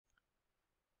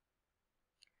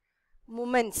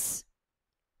moments.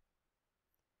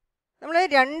 നമ്മൾ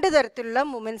രണ്ട് തരത്തിലുള്ള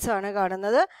മൂവ്മെന്റ്സ് ആണ്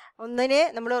കാണുന്നത്. ഒന്നിനെ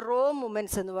നമ്മൾ റോ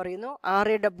മൂവ്മെന്റ്സ് എന്ന് പറയുന്നു,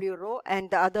 RAW raw,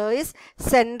 and other is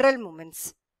central movements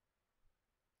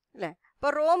അല്ലേ.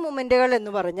 അപ്പോൾ റോ മൂവ്മെന്റുകൾ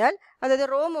എന്ന് പറഞ്ഞാൽ, അതായത്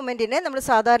റോ മൂവ്മെന്റിനെ നമ്മൾ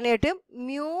സാധാരണയായിട്ട്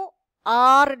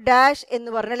μR' എന്ന്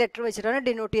പറഞ്ഞ ലെറ്റർ വെച്ചിട്ടാണ്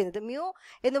ഡിനോട്ട് ചെയ്യുന്നത്. മ്യൂ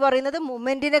എന്ന് പറയുന്നത്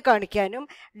മൂവ്മെന്റിനെ കാണിക്കാനും,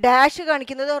 ഡാഷ്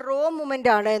കാണിക്കുന്നത് റോ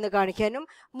മൂവ്മെന്റ് ആണ് എന്ന് കാണിക്കാനും.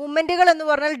 മൂവ്മെന്റുകൾ എന്ന്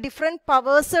പറഞ്ഞാൽ ഡിഫറെൻറ്റ്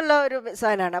പവേഴ്സ് ഉള്ള ഒരു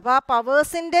സാധനമാണ്. അപ്പോൾ ആ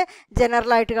പവേഴ്സിന്റെ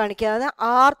ജനറലായിട്ട് കാണിക്കാതെ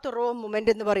ആർത്ത് റോ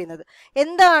മൂവ്മെന്റ് എന്ന് പറയുന്നത്.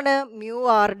 എന്താണ്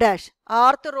μR'?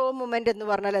 ആർത്ത് റോ മൂവ്മെന്റ് എന്ന്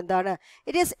പറഞ്ഞാൽ എന്താണ്?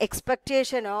 It is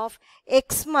expectation of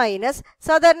X minus,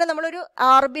 സാധാരണ നമ്മളൊരു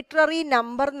ആർബിട്രറി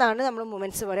നമ്പർ എന്നാണ് നമ്മൾ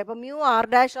മൂവ്മെന്റ്സ് പറയുക. അപ്പോൾ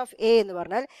μR' ഓഫ് എ എന്ന്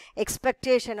പറഞ്ഞാൽ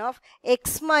expectation of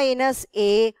X minus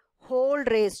A whole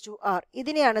raise to R.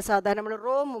 ഇതിനെയാണ് സാധാരണ നമ്മൾ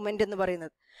റോ മൂവ്മെന്റ് എന്ന്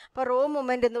പറയുന്നത്. അപ്പോൾ റോ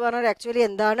മൂവ്മെന്റ് എന്ന് പറഞ്ഞാൽ ആക്ച്വലി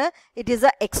എന്താണ്? It is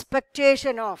A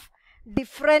expectation of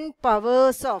different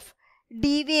powers of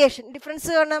deviation. Difference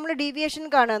കാണാൻ നമ്മൾ ഡീവിയേഷൻ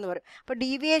കാണാമെന്ന് പറയും. അപ്പോൾ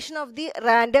deviation of the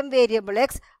random variable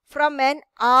X from an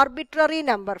arbitrary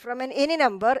number, from an any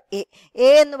number A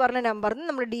എന്ന് പറഞ്ഞ നമ്പറിൽ നിന്ന്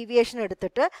നമ്മൾ ഡീവിയേഷൻ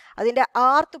എടുത്തിട്ട് അതിൻ്റെ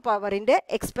ആർത്ത് പവറിൻ്റെ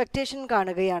എക്സ്പെക്റ്റേഷൻ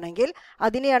കാണുകയാണെങ്കിൽ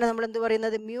അതിനെയാണ് നമ്മൾ എന്ത്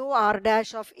പറയുന്നത്?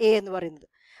 μR' ഓഫ് എ എന്ന് പറയുന്നത്.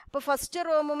 അപ്പോൾ ഫസ്റ്റ്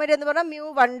റോ മൂവ്മെന്റ് എന്ന് പറഞ്ഞാൽ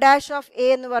μ1' ഓഫ് എ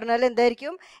എന്ന് പറഞ്ഞാൽ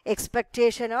എന്തായിരിക്കും?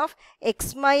 Expectation of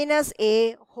X minus A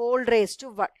whole raise to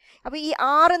 1. അപ്പോൾ ഈ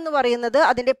ആർ എന്ന് പറയുന്നത്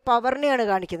അതിൻ്റെ പവറിനെയാണ്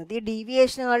കാണിക്കുന്നത്. ഈ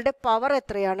ഡീവിയേഷനുകളുടെ പവർ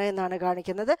എത്രയാണ് എന്നാണ്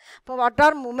കാണിക്കുന്നത്. അപ്പോൾ what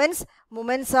are movements?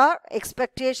 Movements are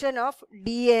expectation of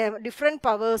different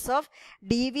powers of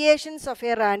deviations of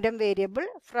A random variable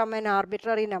from an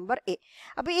arbitrary number A.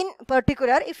 അപ്പോൾ in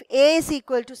particular if A is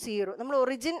equal to 0, നമ്മൾ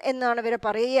ഒറിജിൻ എന്നാണ് ഇവരെ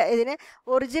പറയുക. ഇതിന്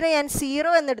ഒറിജിനെ ഞാൻ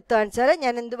 0 എന്ന് എടുത്താൽ വെച്ചാൽ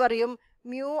ഞാൻ എന്ത് പറയും?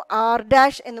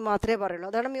 μR' എന്ന് മാത്രമേ പറയുള്ളൂ.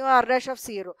 അതാണ് μR' ഓഫ്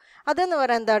 0. അതെന്ന്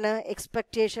പറയാൻ എന്താണ്?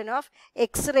 Expectation of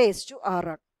X raise to R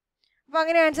ആണ്. അപ്പോൾ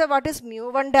അങ്ങനെയാണെന്ന് വെച്ചാൽ what is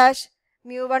μ1'?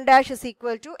 μ1' is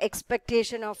equal to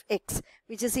expectation of X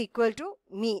which is equal to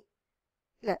മീൻ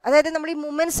അല്ലേ. അതായത് നമ്മൾ ഈ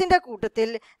മൂവ്മെന്റ്സിന്റെ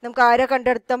കൂട്ടത്തിൽ നമുക്ക് ആരെ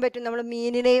കണ്ടെടുത്താൻ പറ്റും? നമ്മൾ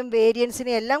മീനിനെയും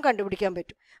വേരിയൻസിനെയും എല്ലാം കണ്ടുപിടിക്കാൻ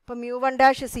പറ്റും. അപ്പോൾ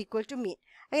μ1' ഇസ് ഈക്വൽ ടു മീൻ.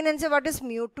 അങ്ങനെയാണെന്ന് വെച്ചാൽ what is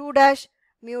μ2'?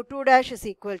 μ2' is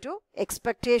equal to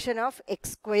expectation of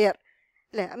X square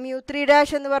അല്ലേ.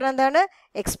 μ3' എന്ന് പറഞ്ഞാൽ എന്താണ്?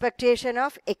 Expectation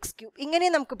of X cube. ഇങ്ങനെ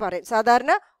നമുക്ക് പറയും.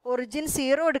 സാധാരണ ഒറിജിൻ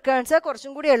 0 എടുക്കുകയാണെന്ന് വെച്ചാൽ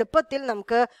കുറച്ചും കൂടി എളുപ്പത്തിൽ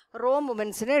നമുക്ക് റോ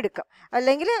മൂവ്മെന്റ്സിനെ എടുക്കാം.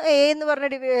 അല്ലെങ്കിൽ എ എന്ന് പറഞ്ഞ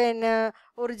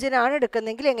ഒറിജിൻ ആണ്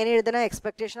എടുക്കുന്നതെങ്കിൽ എങ്ങനെ എഴുതണം?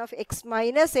 Expectation of X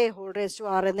minus A whole raise to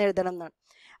R എന്ന് എഴുതണം എന്നാണ്.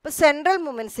 അപ്പോൾ സെൻട്രൽ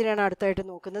മൂവ്മെന്റ്സിനെയാണ് അടുത്തായിട്ട്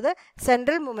നോക്കുന്നത്.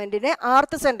 സെൻട്രൽ മൂവ്മെന്റിനെ,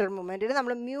 ആർത്ത് സെൻട്രൽ മൂവ്മെന്റിനെ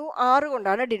നമ്മൾ μR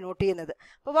കൊണ്ടാണ് ഡിനോട്ട് ചെയ്യുന്നത്.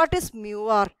 അപ്പോൾ what is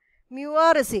μR?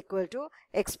 μR is equal to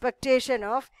expectation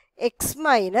of X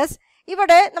minus,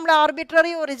 ഇവിടെ നമ്മൾ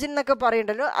ആർബിട്രറി ഒറിജിൻ എന്നൊക്കെ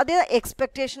പറയണ്ടല്ലോ, അത്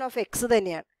എക്സ്പെക്ടേഷൻ ഓഫ് എക്സ്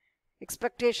തന്നെയാണ്.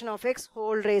 Expectation of X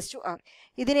whole raise to R.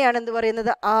 ഇതിനെയാണ് എന്ത്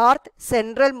പറയുന്നത്? ആർത്ത്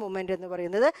സെൻട്രൽ മൂവ്മെന്റ് എന്ന്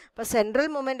പറയുന്നത്. അപ്പോൾ സെൻട്രൽ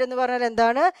മൂവ്മെന്റ് എന്ന് പറഞ്ഞാൽ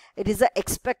എന്താണ്? It is A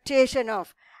expectation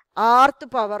of ആർത്ത്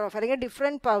പവർ ഓഫ്, അല്ലെങ്കിൽ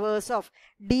different powers of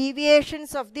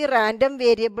deviations of the random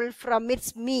variable from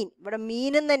it's മീൻ. ഇവിടെ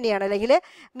മീനും തന്നെയാണ്, അല്ലെങ്കിൽ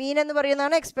മീൻ എന്ന്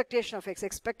പറയുന്നതാണ് expectation of X.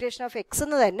 Expectation of X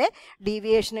എന്ന് തന്നെ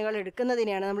ഡീവിയേഷനുകൾ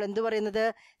എടുക്കുന്നതിനെയാണ് നമ്മൾ എന്ത് പറയുന്നത്?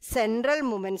 സെൻട്രൽ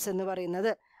മൂവ്മെന്റ്സ് എന്ന്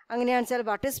പറയുന്നത്. അങ്ങനെയാണെന്ന് വെച്ചാൽ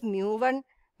what is μ1?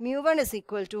 μ1 is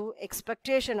equal to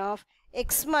expectation of x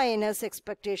minus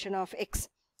expectation of x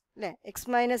അല്ലേ. X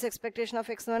minus expectation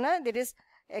of X എന്ന് പറഞ്ഞാൽ ദിറ്റ് ഈസ്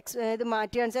എക്സ്, ഇത്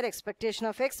മാറ്റിയാണെന്ന് വെച്ചാൽ expectation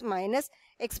of X minus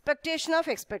expectation of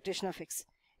expectation of X.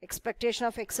 Expectation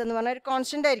of X എന്ന് പറഞ്ഞാൽ ഒരു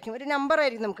constant ആയിരിക്കും, ഒരു നമ്പർ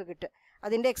ആയിരിക്കും നമുക്ക് കിട്ടുക.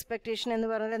 അതിൻ്റെ എക്സ്പെക്ടേഷൻ എന്ന്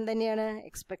പറഞ്ഞാൽ എന്ത് തന്നെയാണ്?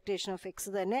 എക്സ്പെക്ടേഷൻ ഓഫ് എക്സ്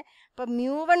തന്നെ. അപ്പോൾ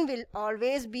μ1 will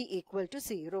always be equal to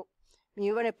 0.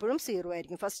 μ1 എപ്പോഴും 0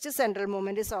 ആയിരിക്കും. First central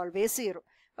movement is always 0.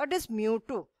 What is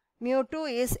μ2? μ2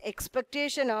 is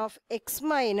expectation of x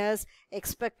minus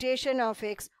expectation of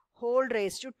x whole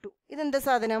raised to 2. ഇതെന്താ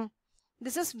സാധനം?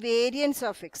 This is variance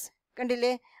of X.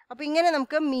 കണ്ടില്ലേ? അപ്പോൾ ഇങ്ങനെ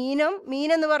നമുക്ക് മീൻ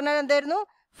എന്ന് പറഞ്ഞാൽ എന്തായിരുന്നു?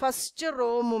 First row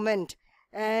movement.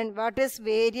 And what is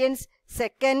variance?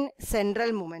 Second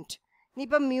central movement.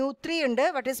 ഇനിയിപ്പോൾ μ3 ഉണ്ട്.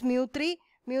 What is μ3?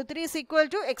 μ3 is equal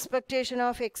to expectation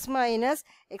of x minus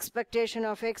expectation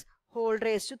of x whole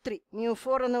raised to 3.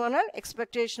 μ4 എന്ന് പറഞ്ഞാൽ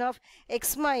expectation of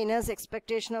X minus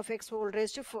expectation of X whole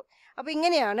raise to 4. അപ്പോൾ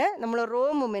ഇങ്ങനെയാണ് നമ്മൾ raw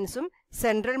മൂവ്മെന്റ്സും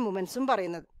central മൂവ്മെന്റ്സും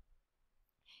പറയുന്നത്.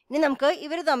 ഇനി നമുക്ക്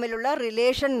ഇവർ തമ്മിലുള്ള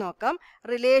റിലേഷൻ നോക്കാം.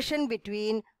 Relation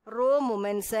between raw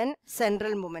movements and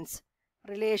central movements.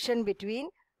 Relation between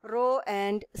raw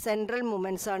and central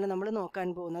movements ആണ് നമ്മൾ നോക്കാൻ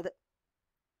പോകുന്നത്.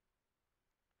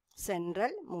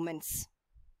 സെൻട്രൽ മൂവ്മെന്റ്സ്,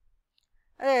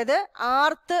 അതായത്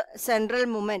ആർത്ത് സെൻട്രൽ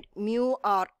മൂവ്മെന്റ്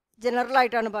μR ജനറൽ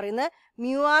ആയിട്ടാണ് പറയുന്നത്.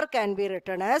 μR can be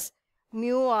written as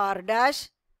μR'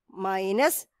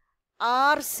 minus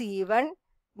RC1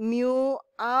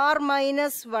 μR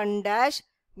minus 1'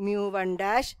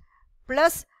 μ1'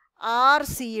 plus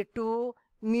RC2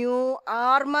 mu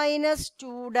r minus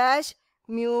 2 dash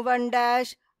mu 1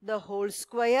 dash the whole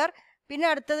square. പിന്നെ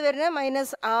അടുത്തത് വരുന്നത്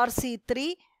minus R C 3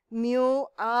 mu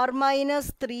r minus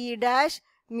 3 dash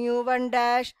mu 1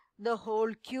 dash the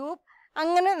whole cube.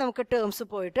 അങ്ങനെ നമുക്ക് terms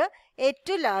പോയിട്ട്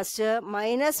ഏറ്റവും last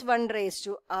minus 1 raise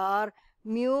to R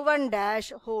mu 1 dash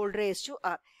whole raise to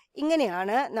R.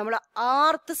 ഇങ്ങനെയാണ് നമ്മൾ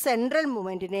ആർത്ത് central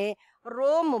മൂവ്മെന്റിനെ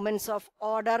raw movements of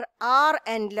order R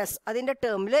and less അതിന്റെ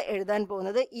ടേമിൽ എഴുതാൻ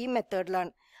പോകുന്നത് ഈ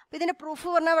മെത്തേഡിലാണ്. അപ്പോൾ ഇതിന്റെ പ്രൂഫ്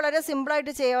പറഞ്ഞാൽ വളരെ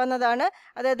സിമ്പിളായിട്ട് ചെയ്യാവുന്നതാണ്.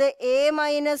 അതായത് A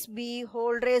minus B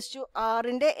whole raise to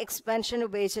ആറിന്റെ എക്സ്പാൻഷൻ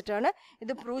ഉപയോഗിച്ചിട്ടാണ്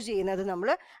ഇത് പ്രൂവ് ചെയ്യുന്നത് നമ്മൾ.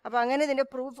 അപ്പോൾ അങ്ങനെ ഇതിന്റെ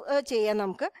പ്രൂഫ് ചെയ്യാം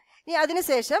നമുക്ക്. ഇനി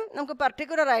അതിനുശേഷം നമുക്ക്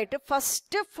പർട്ടിക്കുലർ ആയിട്ട്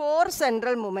ഫസ്റ്റ് 4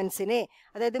 സെൻട്രൽ മൂവ്മെന്റ്സിനെ,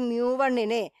 അതായത് mu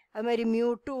 1നെ, അതുമാതിരി mu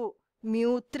 2, mu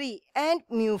 3 ആൻഡ്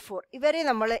mu 4 ഇവരെ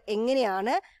നമ്മൾ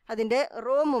എങ്ങനെയാണ് അതിന്റെ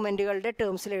റോ മൂവ്മെന്റുകളുടെ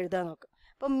ടേംസിൽ എഴുതാൻ നോക്കും.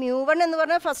 അപ്പം mu 1 എന്ന്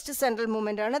പറഞ്ഞാൽ ഫസ്റ്റ് സെൻട്രൽ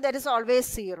മൂവ്മെന്റ് ആണ്. That is always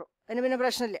 0. അതിന് പിന്നെ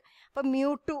പ്രശ്നമില്ല. അപ്പം mu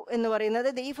 2 എന്ന്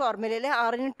പറയുന്നത് ഈ ഫോർമുലയിൽ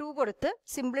ആറിന് 2 കൊടുത്ത്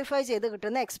സിംപ്ലിഫൈ ചെയ്ത്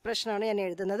കിട്ടുന്ന എക്സ്പ്രഷനാണ് ഞാൻ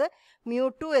എഴുതുന്നത്. mu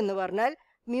 2 എന്ന് പറഞ്ഞാൽ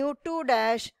mu 2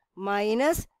 dash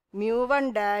minus mu 1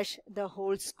 dash the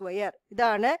whole square.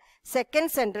 ഇതാണ്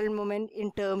second central movement in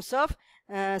terms of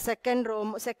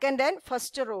second and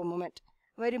first row movement.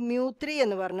 ഒരു mu 3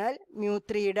 എന്ന് പറഞ്ഞാൽ mu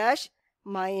 3 dash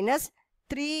minus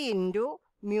 3 into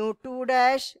mu 2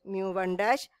 dash mu 1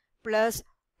 dash plus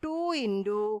 2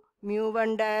 into mu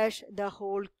 1 dash the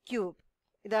whole cube.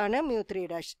 ഇതാണ് mu 3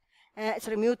 dash.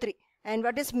 mu 3. And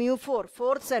what is mu 4?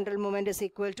 Fourth central moment is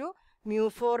equal to mu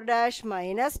 4 dash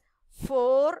minus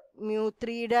 4 mu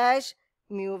 3 dash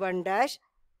mu 1 dash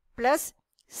plus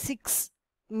 6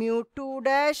 mu 2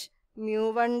 dash mu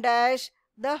 1 dash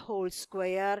the whole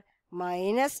square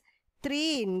minus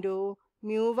 3 into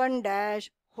mu 1 dash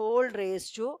whole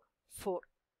raised to 4.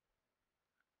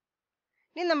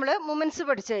 ഇനി നമ്മൾ moments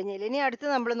പഠിച്ചു കഴിഞ്ഞാൽ ഇനി അടുത്ത്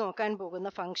നമ്മൾ നോക്കാൻ പോകുന്ന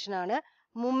ഫംഗ്ഷനാണ്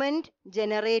moment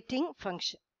generating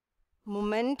function.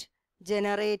 Moment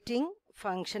generating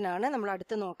function ആണ് നമ്മൾ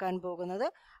അടുത്ത് നോക്കാൻ പോകുന്നത്.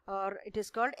 Or it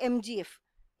is called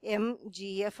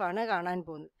MGF ആണ് കാണാൻ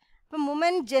പോകുന്നത്. അപ്പം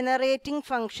മൂമെന്റ് ജനറേറ്റിംഗ്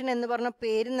ഫംഗ്ഷൻ എന്ന് പറഞ്ഞ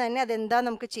പേരിൽ തന്നെ അതെന്താ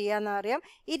നമുക്ക് ചെയ്യാമെന്ന് അറിയാം.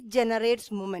 It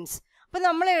generates moments. അപ്പം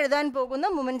നമ്മൾ എഴുതാൻ പോകുന്ന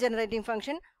moment generating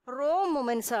function raw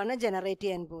moments ആണ് ജനറേറ്റ്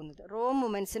ചെയ്യാൻ പോകുന്നത്. റോ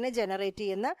മൂമെന്റ്സിനെ ജനറേറ്റ്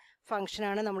ചെയ്യുന്ന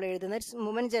ഫംഗ്ഷനാണ് നമ്മൾ എഴുതുന്നത്.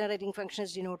 Moment generating function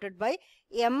is denoted by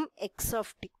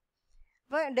mx(t).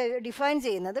 അപ്പോൾ ഡിഫൈൻ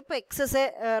ചെയ്യുന്നത് ഇപ്പോൾ X is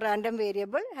A random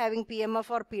variable having PMF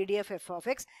or PDF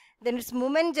f(x). then its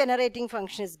moment generating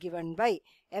function is given by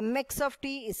mx(t)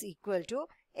 is equal to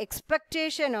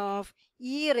expectation of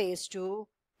e raised to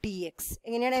tx.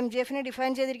 എങ്ങനെയാണ് MGFനെ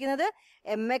define ചെയ്തിരിക്കുന്നത്?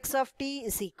 mx(t)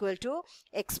 is equal to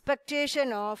expectation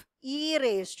of e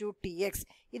raised to tx.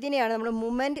 ഇതിനെയാണ് നമ്മൾ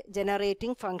moment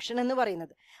generating function എന്ന്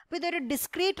പറയുന്നത്. അപ്പോൾ ഇതൊരു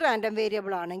discrete random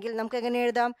variable ആണെങ്കിൽ നമുക്ക് എങ്ങനെ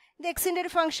എഴുതാം? ഇത് എക്സിന്റെ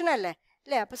ഒരു ഫംഗ്ഷൻ അല്ലേ?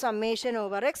 അപ്പോൾ സമ്മേഷൻ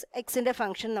ഓവർ എക്സ്, എക്സിന്റെ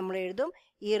ഫംഗ്ഷൻ നമ്മൾ എഴുതും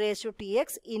e raised to tx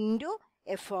into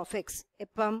f(x).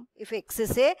 ഇപ്പം if X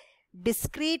is A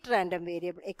discrete random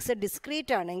variable, X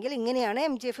discrete ആണെങ്കിൽ ഇങ്ങനെയാണ്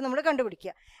MGF നമ്മൾ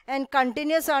കണ്ടുപിടിക്കുക. ആൻഡ്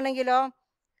കണ്ടിന്യൂസ് ആണെങ്കിലോ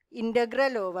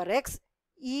integral over X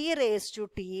e raised to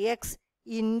tx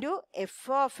into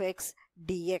f(x)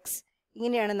 dx.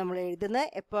 ഇങ്ങനെയാണ് നമ്മൾ എഴുതുന്നത്.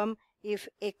 ഇപ്പം if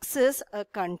X is A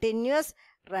continuous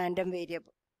random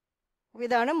variable. അപ്പോൾ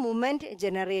ഇതാണ് മൂമെന്റ്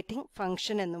ജനറേറ്റിംഗ്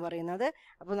ഫംഗ്ഷൻ എന്ന് പറയുന്നത്.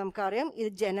 അപ്പോൾ നമുക്കറിയാം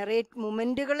ഇത്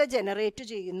മൂമെന്റുകൾ ജനറേറ്റ്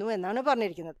ചെയ്യുന്നു എന്നാണ്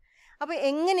പറഞ്ഞിരിക്കുന്നത്. അപ്പോൾ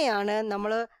എങ്ങനെയാണ്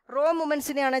നമ്മൾ റോ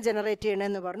മൂമെന്റ്സിനെയാണ് ജനറേറ്റ്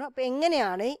ചെയ്യണമെന്ന് പറഞ്ഞു. അപ്പോൾ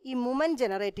എങ്ങനെയാണ് ഈ മൂമെന്റ്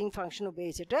ജനറേറ്റിംഗ് ഫംഗ്ഷൻ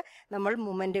ഉപയോഗിച്ചിട്ട് നമ്മൾ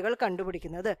മൂമെന്റുകൾ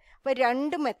കണ്ടുപിടിക്കുന്നത്? അപ്പോൾ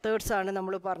 2 മെത്തേഡ്സ് ആണ്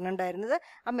നമ്മൾ പറഞ്ഞിട്ടുണ്ടായിരുന്നത്.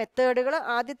 ആ മെത്തേഡുകൾ,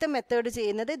 ആദ്യത്തെ മെത്തേഡ്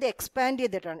ചെയ്യുന്നത് ഇത് എക്സ്പാൻഡ്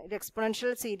ചെയ്തിട്ടാണ്. ഇത്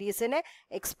എക്സ്പോണൻഷ്യൽ സീരീസിനെ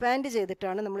എക്സ്പാൻഡ്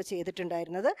ചെയ്തിട്ടാണ് നമ്മൾ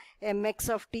ചെയ്തിട്ടുണ്ടായിരുന്നത്.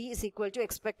 mx(t) is equal to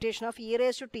expectation of e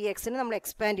raised to tx നമ്മൾ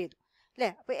എക്സ്പാൻഡ് ചെയ്തു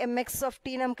അല്ലേ? അപ്പോൾ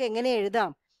mx(t) നമുക്ക് എങ്ങനെ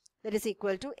എഴുതാം? that is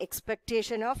equal to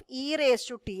expectation of e raised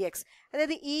to tx.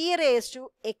 അതായത് e raised to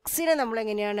x-നെ നമ്മൾ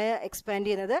എങ്ങനെയാണ് എക്സ്പാൻഡ്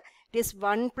ചെയ്യുന്നത്? it is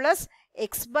 1 plus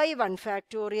x by 1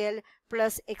 factorial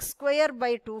plus x square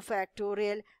by 2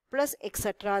 factorial plus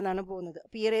etc. എന്നാണ് പോകുന്നത്.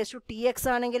 അപ്പോൾ e raised to tx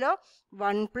ആണെങ്കിലോ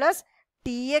 1 plus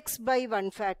tx by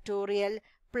 1 factorial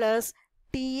plus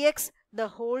tx the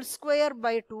whole square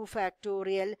by 2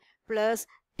 factorial plus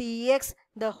tx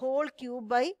the whole cube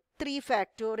by 3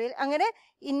 factorial. അങ്ങനെ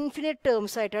infinite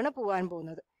terms ആയിട്ടാണ് പോകാൻ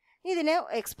പോകുന്നത്. ഇതിന്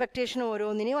expectation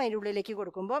ഓരോന്നിനെയും അതിൻ്റെ ഉള്ളിലേക്ക്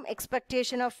കൊടുക്കുമ്പോൾ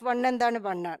എക്സ്പെക്ടേഷൻ ഓഫ് 1 എന്താണ്?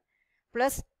 1 ആണ്.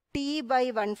 പ്ലസ് t by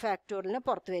 1 ഫാക്ടോറിയലിന്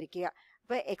പുറത്ത് വരിക്കുക.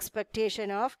 അപ്പോൾ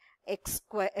എക്സ്പെക്ടേഷൻ ഓഫ്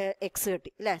എക്സ്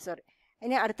കിട്ടി അല്ലേ? സോറി.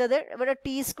 ഇനി അടുത്തത് ഇവിടെ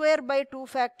t² by 2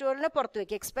 ഫാക്ടോറിയലിന് പുറത്ത്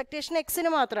വയ്ക്കുക. എക്സ്പെക്ടേഷൻ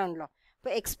എക്സിന് മാത്രമാണല്ലോ.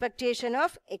 അപ്പോൾ എക്സ്പെക്ടേഷൻ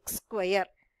ഓഫ് x²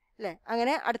 അല്ലേ?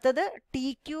 അങ്ങനെ അടുത്തത്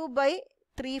tq by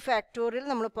 3 ഫാക്ടോറിയൽ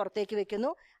നമ്മൾ പുറത്തേക്ക്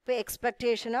വെക്കുന്നു. അപ്പോൾ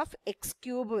എക്സ്പെക്ടേഷൻ ഓഫ്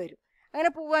x³ വരും. അങ്ങനെ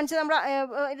പോവുകയെന്ന് വെച്ചാൽ നമ്മൾ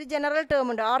ഒരു ജനറൽ ടേം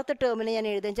ഉണ്ട്, ആർത്ത് ടേമിന് ഞാൻ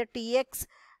എഴുതുക വെച്ചാൽ T X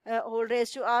whole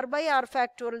raise to R by R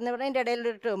factorial എന്ന് പറഞ്ഞാൽ അതിൻ്റെ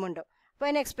ഇടയിലൊരു ടേം ഉണ്ട്. അപ്പോൾ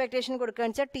അതിന് എക്സ്പെക്ടേഷൻ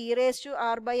കൊടുക്കുകയെന്ന് വെച്ചാൽ T raise to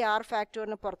R by R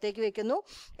ഫാക്ടോറിന് പുറത്തേക്ക് വെക്കുന്നു,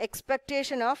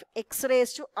 expectation of X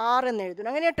raise to R എന്ന് എഴുതുന്നു.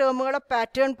 അങ്ങനെയാണ് ടേമുകളെ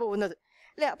പാറ്റേൺ പോകുന്നത്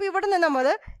അല്ലേ. അപ്പോൾ ഇവിടെ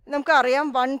നിന്ന് നമുക്കറിയാം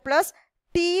 1 plus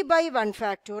T by 1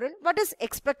 factorial. What is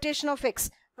expectation of X?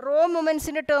 Raw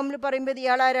മൊമെൻസിൻ്റെ ടേമിൽ പറയുമ്പോൾ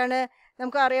ഇയാൾ ആരാണ്?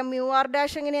 നമുക്കറിയാം മ്യൂ ആർ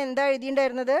ഡാഷ് എങ്ങനെ എന്താ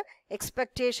എഴുതിയിട്ടുണ്ടായിരുന്നത്?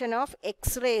 Expectation of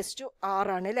X raise to R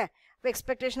ആണ് അല്ലേ. അപ്പോൾ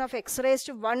expectation of X raise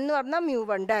to 1 എന്ന് പറഞ്ഞാൽ mu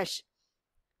 1 dash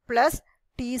plus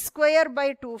T square by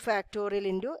 2 factorial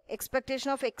into expectation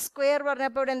of X square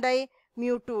പറഞ്ഞപ്പോൾ ഇവിടെ എന്തായി?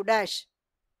 Mu 2 dash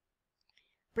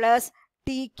plus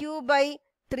T Q by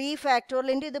 3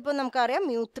 factorial into ഇതിപ്പോൾ നമുക്കറിയാം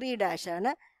മ്യൂ 3 ഡാഷ്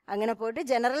ആണ്. അങ്ങനെ പോയിട്ട്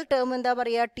ജനറൽ ടേം എന്താ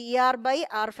പറയുക? T R by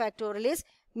R factorial is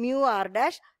mu R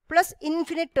dash plus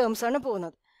infinite terms ആണ്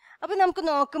പോകുന്നത്. അപ്പോൾ നമുക്ക്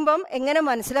നോക്കുമ്പം എങ്ങനെ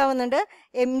മനസ്സിലാവുന്നുണ്ട്?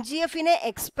 എം ജി എഫിനെ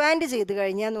എക്സ്പാൻഡ് ചെയ്ത്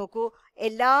കഴിഞ്ഞാൽ നോക്കൂ,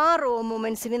 എല്ലാ റോ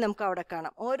മൂമെൻസിനെയും നമുക്ക് അവിടെ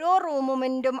കാണാം. ഓരോ റോ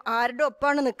മൂമെൻറ്റും ആരുടെ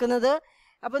ഒപ്പമാണ് നിൽക്കുന്നത്?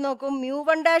 അപ്പോൾ നോക്കൂ, മ്യൂ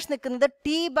 1 ഡാഷ് നിൽക്കുന്നത്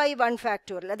ടി ബൈ 1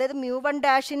 ഫാക്ടോറിയൽ, അതായത് മ്യൂ 1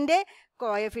 ഡാഷിൻ്റെ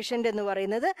കോയഫിഷ്യൻ്റ് എന്ന്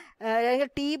പറയുന്നത്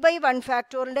ടി ബൈ 1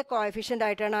 ഫാക്ടോറിയലിൻ്റെ കോയഫിഷ്യൻ്റ്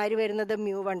ആയിട്ടാണ് ആര് വരുന്നത്?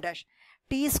 Mu 1 dash.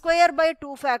 T square by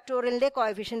 2 ഫാക്ടോറിയലിൻ്റെ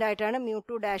coefficient ആയിട്ടാണ് മ്യൂ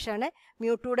 2 ഡാഷ് ആണ്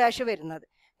മ്യൂ 2 ഡാഷ് വരുന്നത്.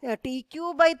 ടി ക്യൂ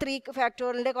ബൈ 3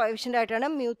 ഫാക്ടോറിയലിൻ്റെ കോയഫിഷ്യൻ്റ് ആയിട്ടാണ്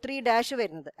മ്യൂ 3 ഡാഷ്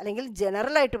വരുന്നത്. അല്ലെങ്കിൽ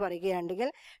ജനറൽ ആയിട്ട് പറയുകയാണെങ്കിൽ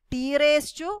T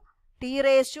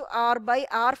raise to R by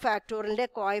R ഫാക്ടോറിയലിൻ്റെ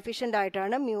coefficient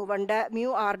ആയിട്ടാണ് മ്യൂ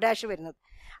ആർ ഡാഷ് വരുന്നത്.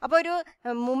 അപ്പോൾ ഒരു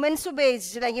മൊമെൻറ്റ്സ്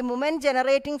ഉപയോഗിച്ചിട്ട് അല്ലെങ്കിൽ മൊമെൻറ്റ്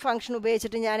ജനറേറ്റിംഗ് ഫംഗ്ഷൻ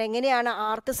ഉപയോഗിച്ചിട്ട് ഞാൻ എങ്ങനെയാണ്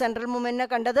ആർത്ത് സെൻട്രൽ മൊമെൻറ്റിനെ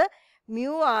കണ്ടത്?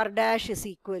 Mu R dash is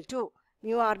equal to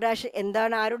mu R dash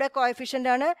എന്താണ്? ആരുടെ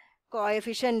കോയഫിഷ്യൻ്റ് ആണ്?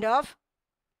 Coefficient of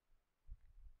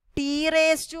T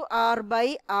raise to R by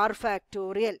R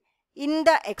factorial in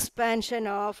the expansion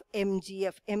of M G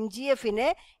F. M G എഫിനെ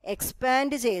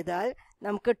expand ചെയ്താൽ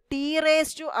നമുക്ക് T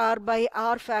raise to R by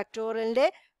R ഫാക്ടോറിയലിൻ്റെ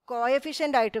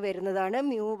coefficient ആയിട്ട് വരുന്നതാണ്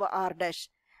mu R dash.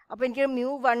 അപ്പോൾ എനിക്ക്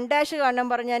മ്യൂ 1 ഡാഷ് കാണാൻ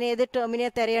പറഞ്ഞാൽ ഏത് ടേമിനെ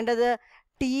തിരയേണ്ടത്?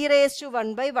 T raise to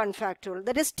 1 by 1 factorial,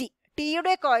 that is T.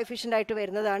 ടിയുടെ കോയഫിഷ്യൻ്റ് ആയിട്ട്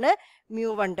വരുന്നതാണ് മ്യൂ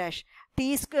 1 ഡാഷ്.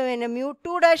 മ്യൂ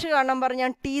 2 ഡാഷ് കാണാൻ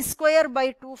പറഞ്ഞാൽ ടി സ്ക്വയർ ബൈ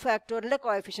 2 ഫാക്ടോറിയലിൻ്റെ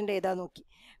കോയഫിഷ്യൻ്റ് ഏതാ നോക്കി.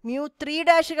 മ്യൂ 3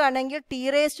 ഡാഷ് കാണണമെങ്കിൽ T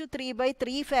raise to 3 by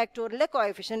 3 ഫാക്ടോറിയലിൻ്റെ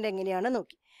coefficient എങ്ങനെയാണ്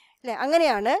നോക്കി അല്ലേ.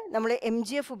 അങ്ങനെയാണ് നമ്മൾ എം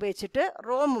ജി എഫ് ഉപയോഗിച്ചിട്ട്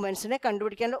റോ മൊമെൻറ്റ്സിനെ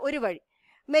കണ്ടുപിടിക്കാനുള്ള ഒരു വഴി.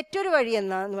 മറ്റൊരു വഴി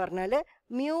എന്നാന്ന് പറഞ്ഞാൽ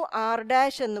മ്യൂ ആർ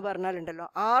ഡാഷ് എന്ന് പറഞ്ഞാലുണ്ടല്ലോ,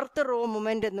 ആർത്ത് റോ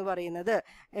മൊമെൻ്റ് എന്ന് പറയുന്നത്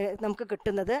നമുക്ക്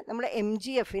കിട്ടുന്നത് നമ്മൾ എം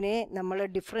ജി എഫിനെ നമ്മൾ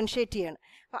ഡിഫറൻഷ്യേറ്റ് ചെയ്യണം.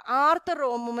 അപ്പോൾ ആർത്ത്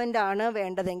റോ മൊമെൻ്റ് ആണ്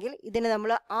വേണ്ടതെങ്കിൽ ഇതിനെ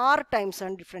നമ്മൾ ആർ ടൈംസ്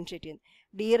ആണ് ഡിഫറൻഷ്യേറ്റ് ചെയ്യുന്നത്.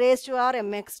 D raise to R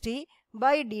M X T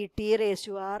by D T raise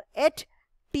to R at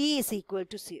T is equal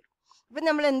to 0. ഇപ്പം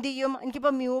നമ്മൾ എന്ത് ചെയ്യും?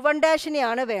 എനിക്കിപ്പോൾ മ്യൂ 1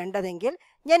 ഡാഷിനെയാണ് വേണ്ടതെങ്കിൽ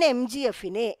ഞാൻ എം ജി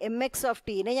എഫിനെ എം എക്സ് ഓഫ്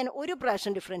ടീനെ ഞാൻ ഒരു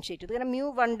പ്രാവശ്യം ഡിഫറൻഷ്യേറ്റ് ചെയ്തു. കാരണം മ്യൂ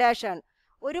 1 ഡാഷ് ആണ്,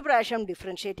 ഒരു പ്രാവശ്യം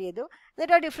ഡിഫറൻഷ്യേറ്റ് ചെയ്തു.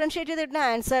 എന്നിട്ട് ആ ഡിഫറൻഷ്യേറ്റ് ചെയ്തിട്ടുള്ള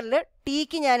ആൻസറിൽ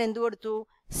ടിക്ക് ഞാൻ എന്ത് കൊടുത്തു?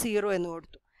 0 എന്ന്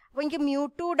കൊടുത്തു. അപ്പോൾ എനിക്ക് മ്യൂ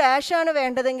 2 ഡാഷ് ആണ്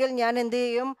വേണ്ടതെങ്കിൽ ഞാൻ എന്ത്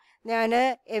ചെയ്യും? ഞാൻ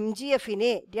എം ജി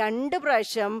എഫിനെ 2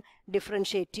 പ്രാവശ്യം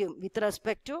ഡിഫറൻഷ്യേറ്റ് ചെയ്യും വിത്ത്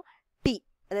റെസ്പെക്ട് ടു ടി,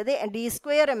 അതായത് D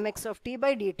square M X of T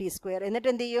by D T square. എന്നിട്ട്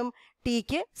എന്ത് ചെയ്യും?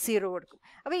 ടിക്ക് 0 കൊടുക്കും.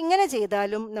 അപ്പോൾ ഇങ്ങനെ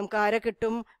ചെയ്താലും നമുക്ക് ആരെ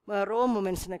കിട്ടും? റോ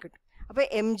മൊമെൻറ്റ്സിനെ കിട്ടും. അപ്പോൾ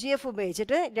എം ജി എഫ്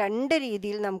ഉപയോഗിച്ചിട്ട് 2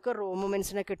 രീതിയിൽ നമുക്ക് റോ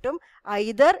മൊമെൻറ്റ്സിനെ കിട്ടും.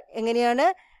 ഐദർ എങ്ങനെയാണ്?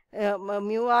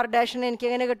 മ്യൂ ആർ ഡാഷിനെ എനിക്ക്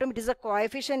എങ്ങനെ കിട്ടും? It is A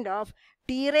coefficient of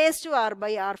T raise to R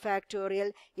by R factorial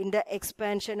in the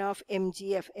expansion of M G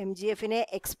F. M G എഫിനെ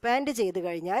എക്സ്പാൻഡ് ചെയ്ത്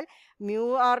കഴിഞ്ഞാൽ മ്യൂ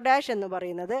ആർ ഡാഷ് എന്ന്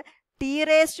പറയുന്നത് T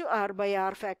raise to R by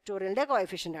R ഫാക്ടോറിയലിൻ്റെ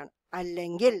coefficient ആണ്.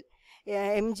 അല്ലെങ്കിൽ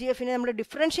M G എഫിനെ നമ്മൾ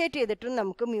differentiate ചെയ്തിട്ടും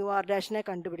നമുക്ക് മ്യൂ ആർ ഡാഷിനെ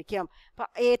കണ്ടുപിടിക്കാം. അപ്പം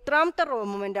എത്രാമത്തെ റോ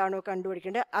മൊമെൻ്റ് ആണോ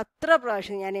കണ്ടുപിടിക്കേണ്ടത് അത്ര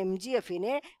പ്രാവശ്യം ഞാൻ എം ജി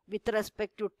എഫിനെ with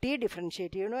respect to T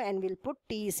differentiate ചെയ്യണു and will put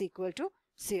T is equal to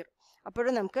 0.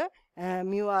 അപ്പോഴും നമുക്ക്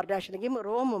മ്യൂ ആർ ഡാഷ് അല്ലെങ്കിൽ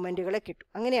റോ മൊമെൻറ്റുകളെ കിട്ടും.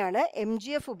 അങ്ങനെയാണ് എം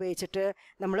ജി എഫ് ഉപയോഗിച്ചിട്ട്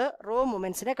നമ്മൾ റോ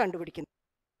മൊമെൻറ്റ്സിനെ കണ്ടുപിടിക്കുന്നത്.